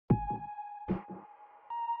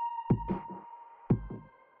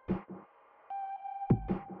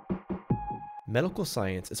Medical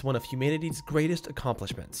science is one of humanity's greatest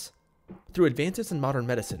accomplishments. Through advances in modern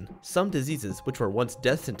medicine, some diseases which were once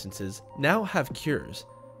death sentences now have cures,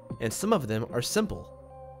 and some of them are simple.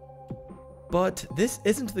 But this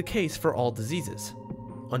isn't the case for all diseases.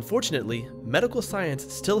 Unfortunately, medical science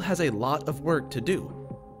still has a lot of work to do.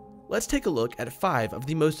 Let's take a look at 5 of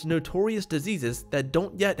the most notorious diseases that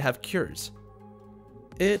don't yet have cures.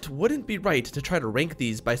 It wouldn't be right to try to rank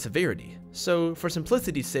these by severity, so for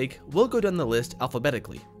simplicity's sake, we'll go down the list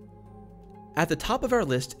alphabetically. At the top of our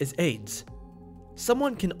list is AIDS.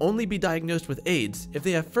 Someone can only be diagnosed with AIDS if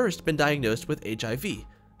they have first been diagnosed with HIV,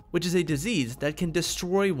 which is a disease that can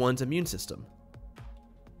destroy one's immune system.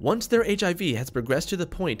 Once their HIV has progressed to the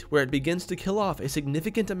point where it begins to kill off a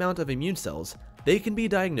significant amount of immune cells, they can be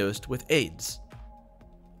diagnosed with AIDS.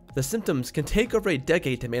 The symptoms can take over a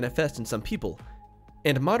decade to manifest in some people,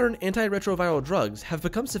 and modern antiretroviral drugs have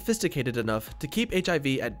become sophisticated enough to keep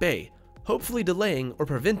HIV at bay, hopefully delaying or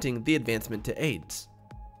preventing the advancement to AIDS.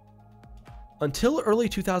 Until early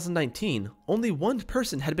 2019, only one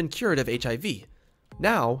person had been cured of HIV.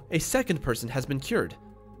 Now, a second person has been cured.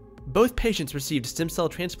 Both patients received stem cell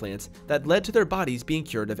transplants that led to their bodies being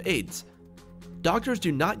cured of AIDS. Doctors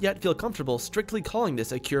do not yet feel comfortable strictly calling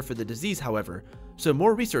this a cure for the disease, however, so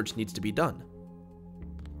more research needs to be done.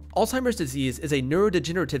 Alzheimer's disease is a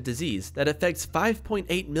neurodegenerative disease that affects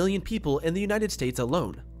 5.8 million people in the United States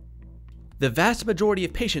alone. The vast majority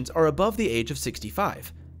of patients are above the age of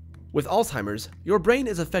 65. With Alzheimer's, your brain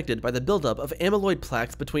is affected by the buildup of amyloid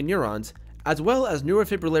plaques between neurons, as well as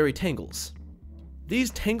neurofibrillary tangles.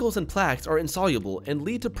 These tangles and plaques are insoluble and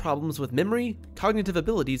lead to problems with memory, cognitive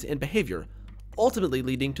abilities, and behavior, ultimately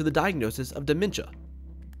leading to the diagnosis of dementia.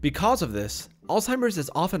 Because of this, Alzheimer's is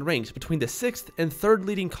often ranked between the 6th and 3rd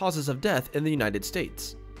leading causes of death in the United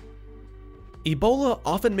States. Ebola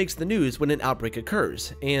often makes the news when an outbreak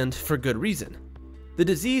occurs, and for good reason. The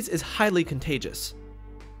disease is highly contagious.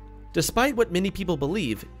 Despite what many people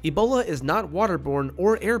believe, Ebola is not waterborne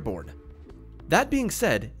or airborne. That being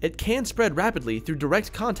said, it can spread rapidly through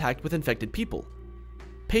direct contact with infected people.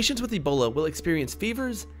 Patients with Ebola will experience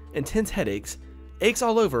fevers, intense headaches, aches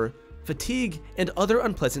all over, fatigue, and other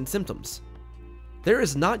unpleasant symptoms. There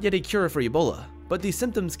is not yet a cure for Ebola, but these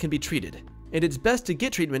symptoms can be treated, and it's best to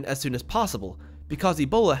get treatment as soon as possible because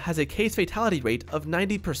Ebola has a case fatality rate of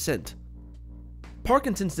 90%.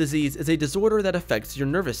 Parkinson's disease is a disorder that affects your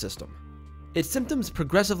nervous system. Its symptoms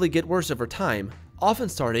progressively get worse over time, often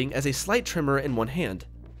starting as a slight tremor in one hand.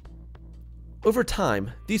 Over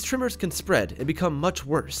time, these tremors can spread and become much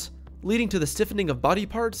worse, leading to the stiffening of body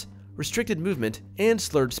parts, restricted movement, and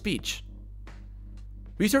slurred speech.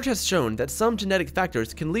 Research has shown that some genetic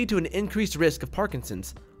factors can lead to an increased risk of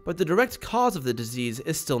Parkinson's, but the direct cause of the disease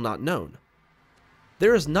is still not known.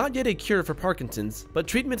 There is not yet a cure for Parkinson's, but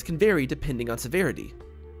treatments can vary depending on severity.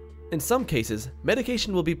 In some cases,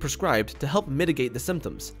 medication will be prescribed to help mitigate the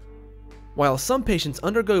symptoms, while some patients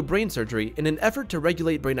undergo brain surgery in an effort to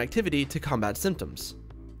regulate brain activity to combat symptoms.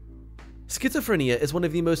 Schizophrenia is one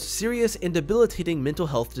of the most serious and debilitating mental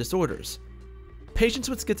health disorders. Patients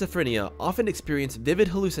with schizophrenia often experience vivid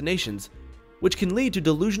hallucinations, which can lead to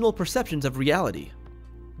delusional perceptions of reality.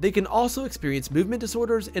 They can also experience movement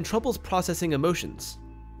disorders and troubles processing emotions.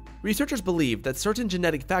 Researchers believe that certain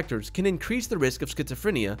genetic factors can increase the risk of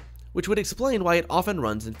schizophrenia, which would explain why it often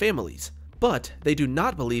runs in families, but they do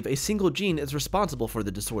not believe a single gene is responsible for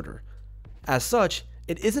the disorder. As such,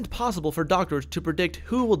 it isn't possible for doctors to predict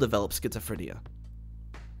who will develop schizophrenia.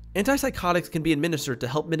 Antipsychotics can be administered to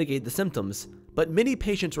help mitigate the symptoms, but many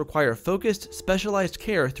patients require focused, specialized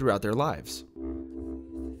care throughout their lives.